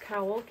there's this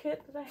cowl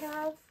kit that I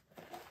have.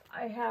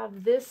 I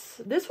have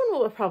this one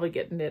will probably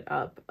get knit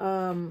up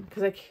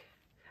because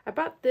I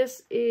bought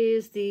this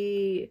is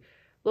the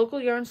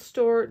local yarn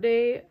store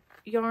day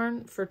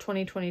yarn for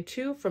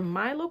 2022 from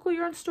my local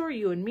yarn store,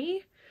 You and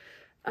Me.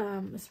 I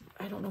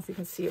don't know if you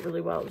can see it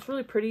really well. It's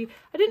really pretty.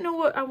 I didn't know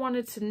what I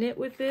wanted to knit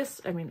with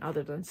this, I mean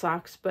other than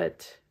socks,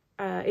 but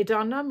it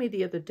dawned on me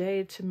the other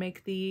day to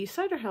make the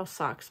Cider House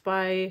socks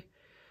by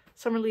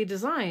Summerlee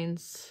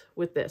Designs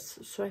with this,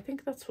 so I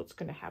think that's what's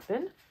going to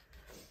happen.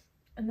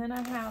 And then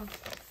I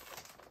have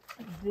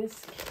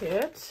this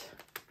kit.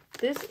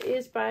 This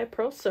is by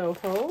Pro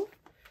Soho.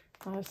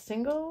 Not a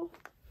single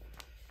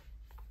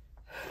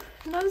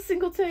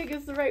tag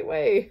is the right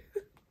way.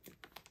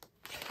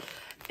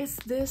 It's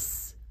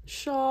this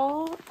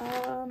shawl.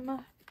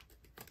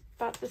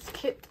 Bought this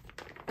kit,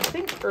 I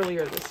think,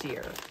 earlier this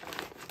year.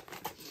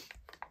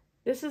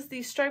 This is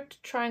the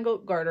striped triangle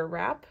garter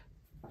wrap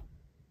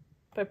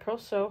by Pro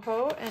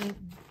Soho, and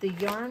the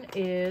yarn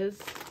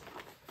is,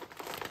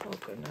 oh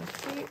goodness,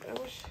 see, I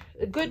wish,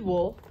 a good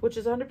wool, which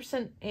is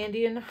 100%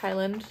 Andean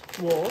Highland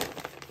wool.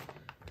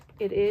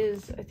 It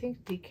is, I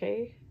think,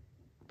 DK.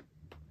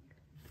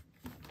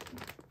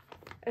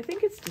 I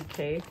think it's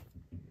DK.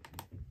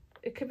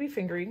 It could be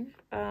fingering.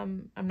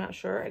 I'm not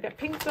sure. I got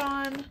pinks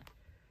on,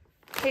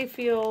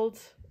 Hayfield,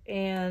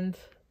 and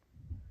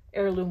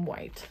heirloom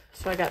white.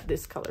 So I got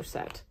this color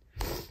set.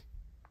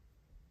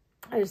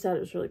 I just thought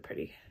it was really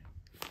pretty.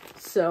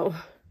 So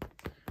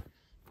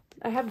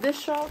I have this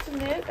shawl to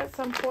knit at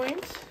some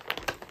point.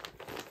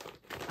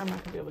 I'm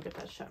not gonna be able to get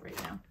that shut right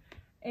now.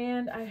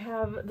 And I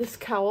have this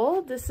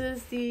cowl. This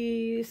is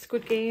the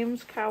Squid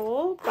Games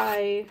cowl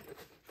by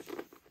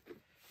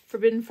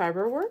Forbidden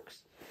Fiber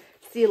Works.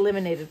 It's the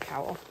eliminated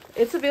cowl.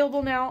 It's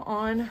available now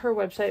on her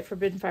website,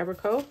 Forbidden Fiber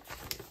Co.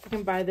 You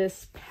can buy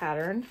this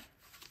pattern.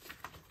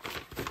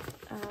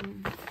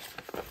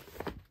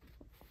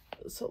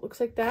 So it looks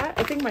like that.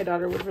 I think my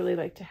daughter would really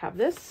like to have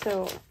this,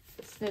 so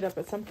it's knit up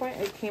at some point.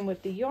 It came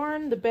with the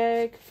yarn, the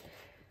bag,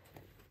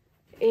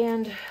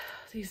 and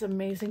these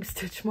amazing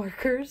stitch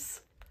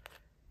markers.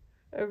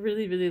 I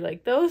really, really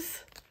like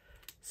those.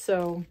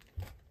 So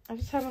I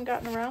just haven't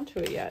gotten around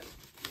to it yet.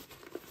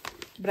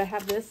 But I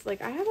have this,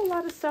 like, I have a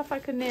lot of stuff I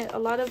could knit, a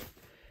lot of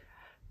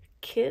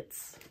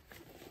kits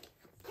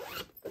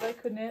that I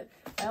could knit.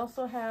 I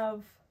also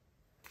have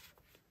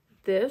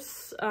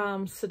this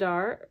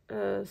Cedar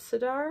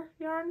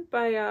yarn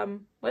by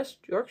West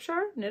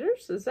Yorkshire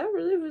Knitters. Is that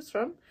really who it's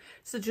from?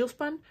 It's a jewel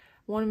spun.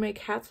 I want to make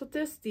hats with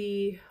this.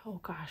 Oh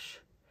gosh,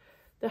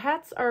 the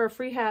hats are a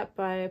free hat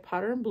by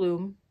Potter and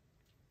Bloom.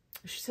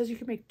 She says you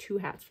can make 2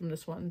 hats from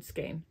this one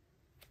skein,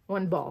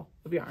 1 ball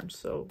of yarn.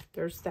 So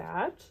there's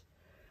that.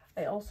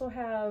 I also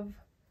have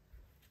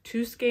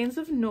 2 skeins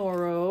of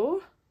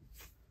Noro,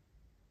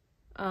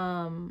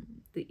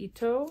 the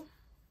Ito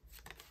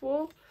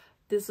wool.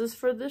 This is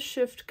for the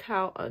shift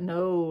cow.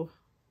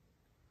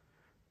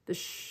 The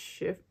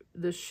shift.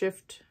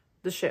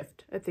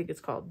 I think it's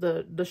called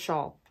the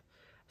shawl.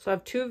 So I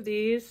have 2 of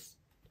these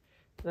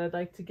that I'd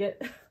like to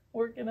get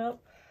working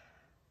up.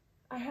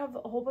 I have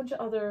a whole bunch of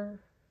other.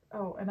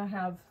 Oh, and I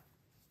have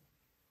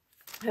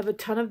a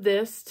ton of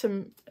this.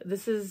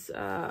 This is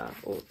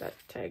oh, that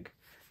tag,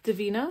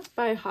 Divina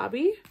by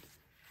Hobby.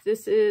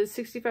 This is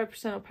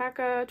 65%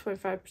 alpaca,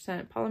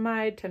 25%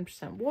 polyamide,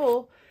 10%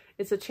 wool.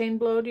 It's a chain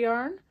blowed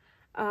yarn.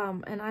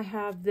 And I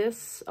have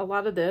this, a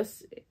lot of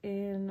this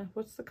in,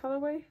 what's the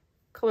colorway?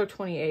 Color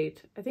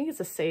 28. I think it's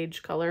a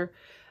sage color,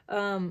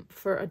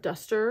 for a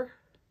duster,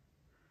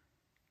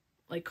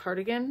 like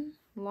cardigan,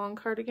 long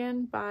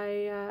cardigan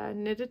by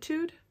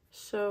Knititude.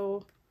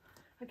 So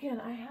again,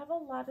 I have a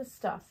lot of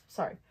stuff.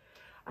 Sorry.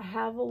 I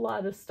have a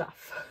lot of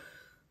stuff.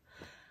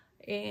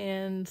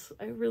 And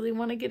I really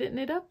want to get it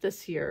knit up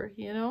this year,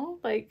 you know?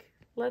 Like,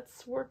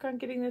 let's work on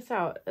getting this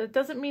out. It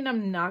doesn't mean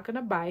I'm not going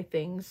to buy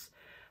things,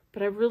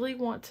 but I really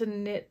want to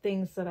knit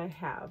things that I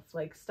have.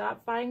 Like,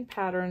 stop buying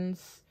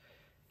patterns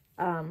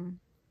when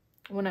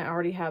I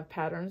already have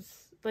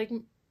patterns. Like,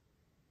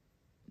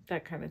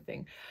 that kind of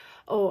thing.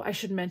 Oh, I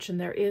should mention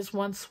there is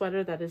one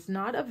sweater that is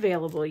not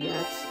available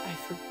yet. I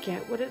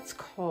forget what it's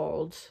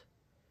called.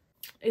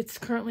 It's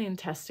currently in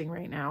testing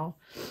right now.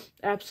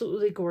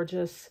 Absolutely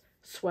gorgeous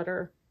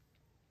sweater.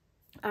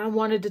 I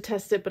wanted to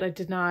test it, but I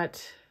did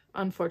not,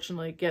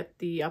 unfortunately, get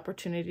the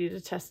opportunity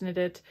to test knit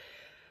it.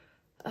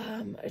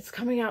 It's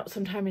coming out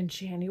sometime in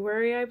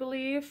January, I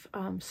believe.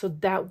 So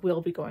that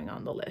will be going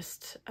on the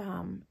list.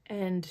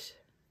 And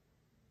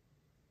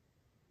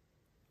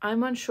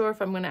I'm unsure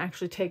if I'm going to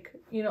actually take,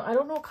 you know, I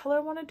don't know what color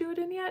I want to do it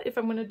in yet. If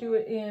I'm going to do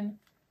it in,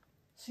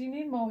 so you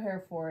need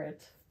mohair for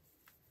it.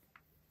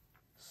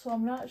 So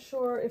I'm not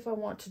sure if I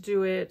want to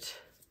do it,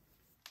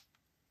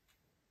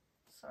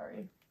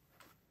 sorry.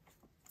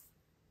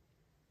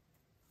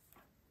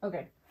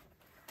 Okay.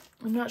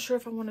 I'm not sure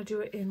if I want to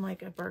do it in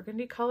like a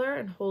burgundy color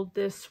and hold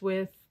this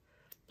with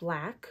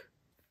black,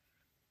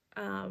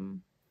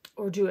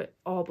 or do it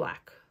all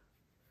black.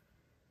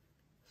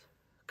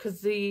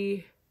 Because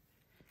oh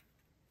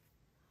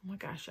my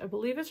gosh, I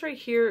believe it's right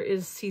here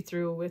is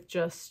see-through with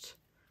just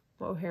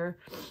mohair.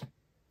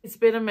 It's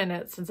been a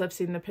minute since I've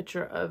seen the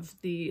picture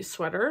of the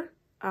sweater.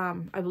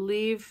 I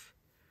believe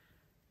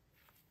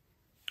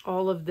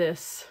all of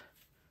this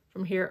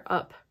from here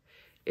up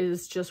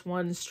is just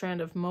one strand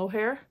of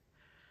mohair.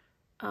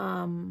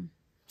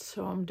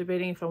 So I'm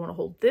debating if I want to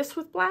hold this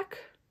with black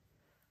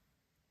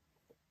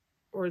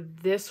or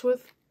this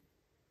with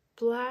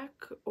black,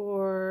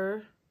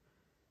 or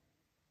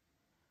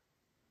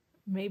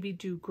maybe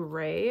do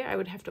gray. I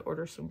would have to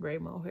order some gray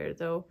mohair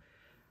though.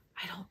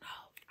 I don't know.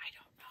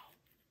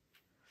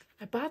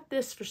 I bought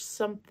this for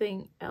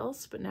something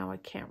else, but now I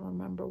can't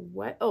remember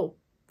what. Oh,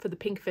 for the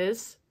Pink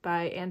Fizz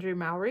by Andrew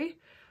Mowry.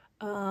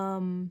 But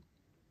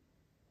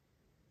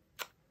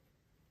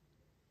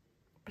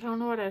I don't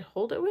know what I'd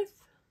hold it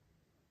with.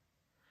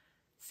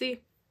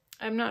 See,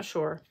 I'm not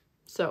sure.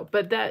 So,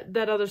 but that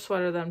other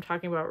sweater that I'm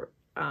talking about,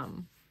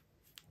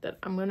 that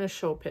I'm going to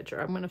show a picture.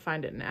 I'm going to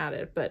find it and add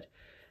it, but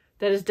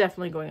that is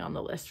definitely going on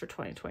the list for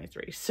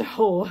 2023.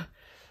 So,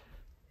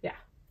 yeah.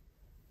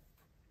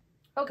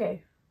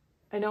 Okay.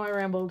 I know I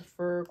rambled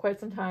for quite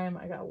some time.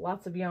 I got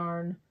lots of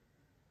yarn,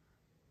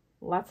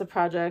 lots of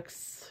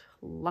projects,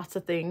 lots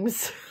of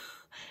things,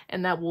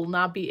 and that will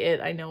not be it.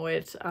 I know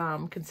it,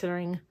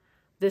 considering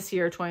this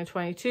year,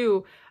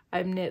 2022,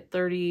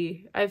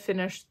 I've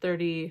finished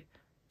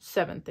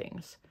 37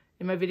 things.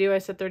 In my video, I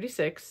said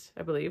 36,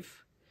 I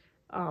believe.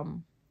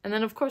 And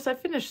then of course I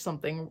finished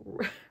something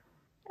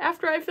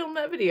after I filmed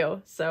that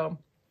video. So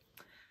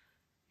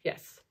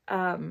yes.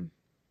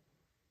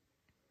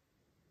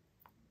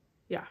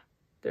 Yeah,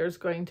 there's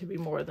going to be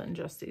more than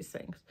just these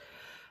things.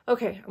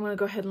 Okay, I'm going to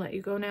go ahead and let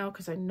you go now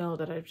because I know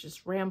that I've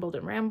just rambled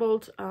and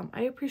rambled.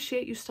 I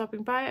appreciate you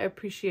stopping by. I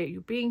appreciate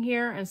you being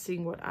here and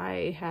seeing what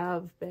I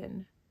have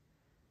been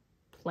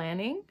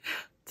planning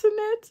to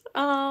knit.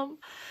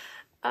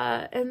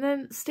 And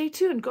then stay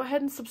tuned. Go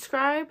ahead and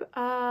subscribe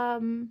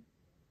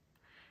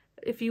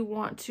if you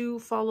want to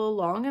follow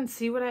along and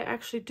see what I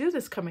actually do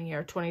this coming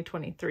year,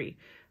 2023.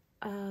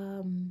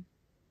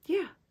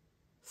 Yeah,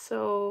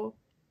 so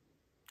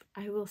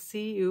I will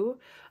see you.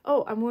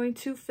 Oh, I'm going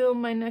to film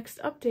my next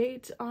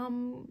update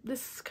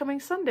this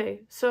coming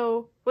Sunday.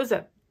 So what is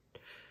that?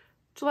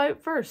 July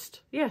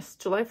 1st. Yes,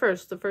 July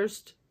 1st, the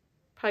first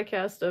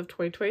podcast of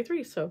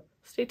 2023. So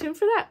stay tuned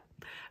for that.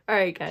 All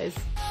right, guys.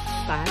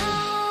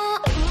 Bye.